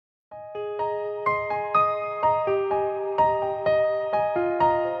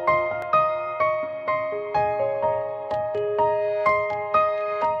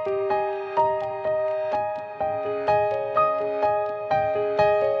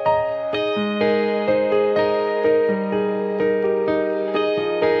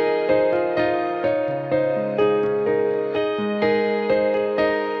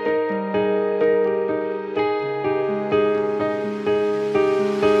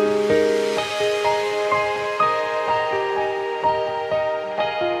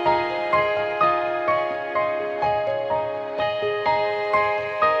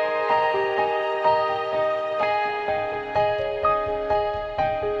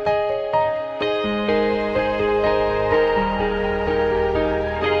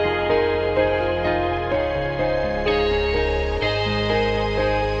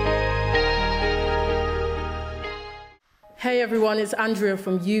it's Andrea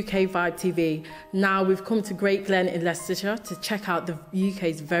from UKVibe.TV. Now we've come to Great Glen in Leicestershire to check out the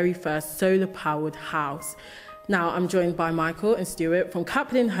UK's very first solar-powered house. Now I'm joined by Michael and Stuart from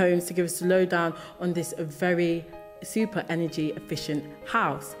Caplin Homes to give us a lowdown on this very super energy efficient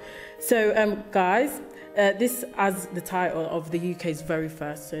house. So guys, this as the title of the UK's very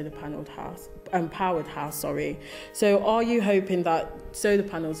first solar-powered house, sorry. So are you hoping that solar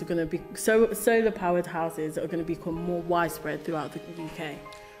panels are going to be, solar-powered houses are going to become more widespread throughout the UK?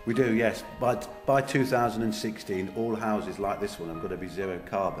 We do, yes. But by 2016, all houses like this one are going to be zero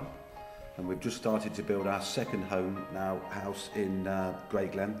carbon. And we've just started to build our second house in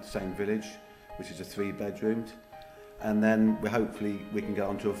Great Glen, same village, which is a 3-bedroomed. And then hopefully we can get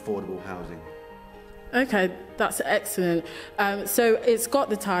onto affordable housing. Okay, that's excellent. So it's got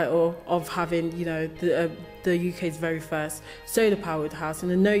the title of having, you know, the UK's very first solar-powered house,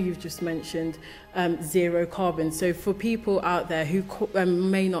 and I know you've just mentioned zero carbon. So for people out there who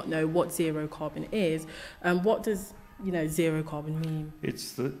may not know what zero carbon is, what does zero carbon mean?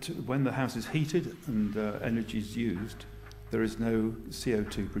 It's that when the house is heated and energy is used, there is no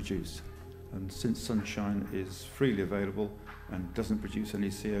CO2 produced. And since sunshine is freely available and doesn't produce any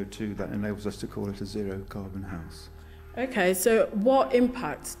CO2, that enables us to call it a zero carbon house. Okay, so what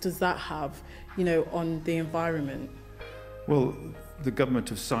impact does that have, on the environment? Well, the government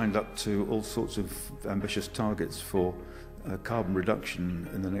have signed up to all sorts of ambitious targets for carbon reduction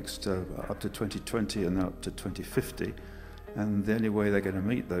in the next up to 2020 and then up to 2050. And the only way they're going to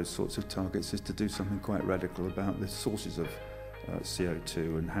meet those sorts of targets is to do something quite radical about the sources of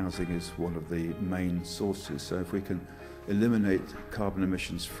CO2, and housing is one of the main sources. So if we can eliminate carbon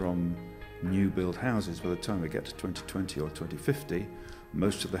emissions from new build houses by the time we get to 2020 or 2050,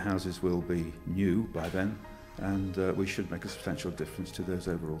 most of the houses will be new by then, and we should make a substantial difference to those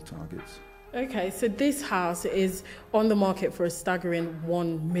overall targets. Okay, so this house is on the market for a staggering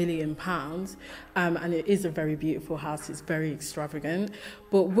 £1 million, and it is a very beautiful house. It's very extravagant.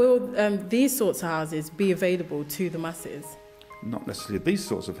 But will these sorts of houses be available to the masses? Not necessarily these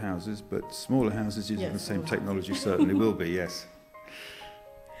sorts of houses, but smaller houses using the same technology certainly will be, yes.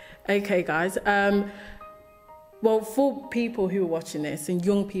 Okay, guys. Well, for people who are watching this, and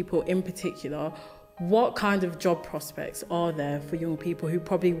young people in particular, what kind of job prospects are there for young people who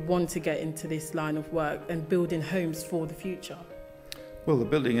probably want to get into this line of work and building homes for the future? Well, the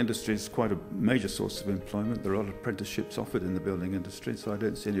building industry is quite a major source of employment. There are a lot of apprenticeships offered in the building industry, so I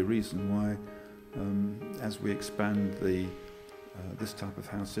don't see any reason why, as we expand this type of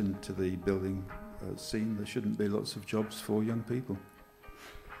house into the building scene, there shouldn't be lots of jobs for young people.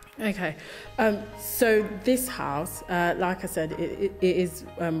 Okay, so this house, like I said, it is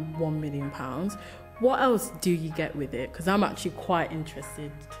 £1 million. What else do you get with it? Because I'm actually quite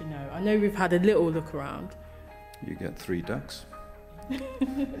interested to know. I know we've had a little look around. You get 3 ducks,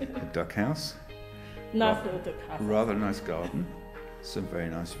 a duck house, nice little duck house, rather nice garden, some very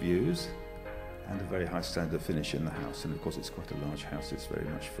nice views, and a very high standard of finish in the house. And of course it's quite a large house, it's very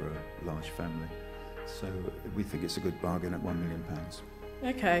much for a large family. So we think it's a good bargain at £1 million.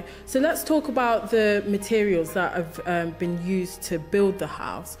 Okay, so let's talk about the materials that have been used to build the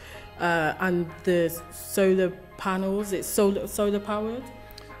house and the solar panels. It's solar powered?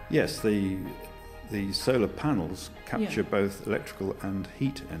 Yes, the solar panels capture both electrical and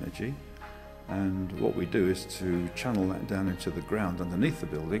heat energy, and what we do is to channel that down into the ground underneath the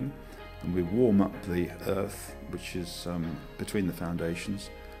building, and we warm up the earth, which is between the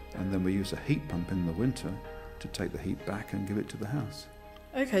foundations, and then we use a heat pump in the winter to take the heat back and give it to the house.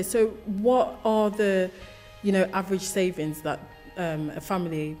 Okay, so what are the, average savings that a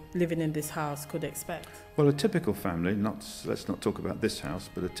family living in this house could expect? Well, a typical family, let's not talk about this house,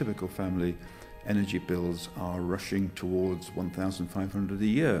 but a typical family energy bills are rushing towards £1,500 a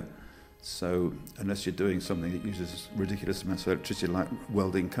year. So unless you're doing something that uses ridiculous amounts of electricity like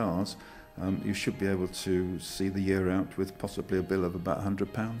welding cars, you should be able to see the year out with possibly a bill of about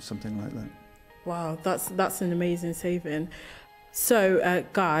 £100, something like that. Wow, that's an amazing saving. So,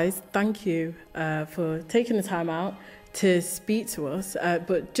 guys, thank you for taking the time out to speak to us.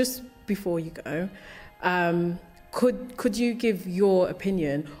 But just before you go, could you give your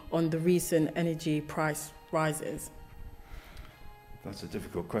opinion on the recent energy price rises? That's a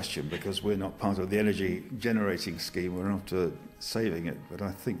difficult question because we're not part of the energy generating scheme. We're after saving it. But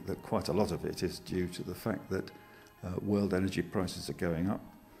I think that quite a lot of it is due to the fact that world energy prices are going up,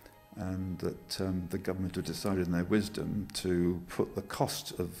 and that the government have decided in their wisdom to put the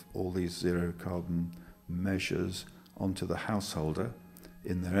cost of all these zero carbon measures onto the householder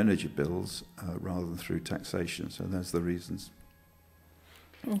in their energy bills rather than through taxation. So that's the reasons.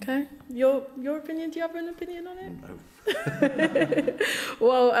 Okay. Your opinion? Do you have an opinion on it? No.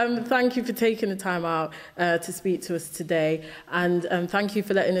 Well, thank you for taking the time out to speak to us today, and thank you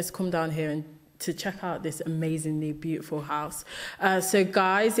for letting us come down here and to check out this amazingly beautiful house. So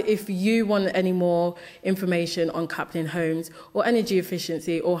guys, if you want any more information on Caplin Homes or energy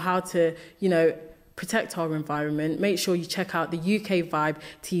efficiency or how to, protect our environment, make sure you check out the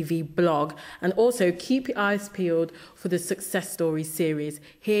UKVibe.TV blog, and also keep your eyes peeled for the Success Stories series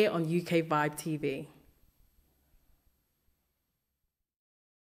here on UKVibe.TV.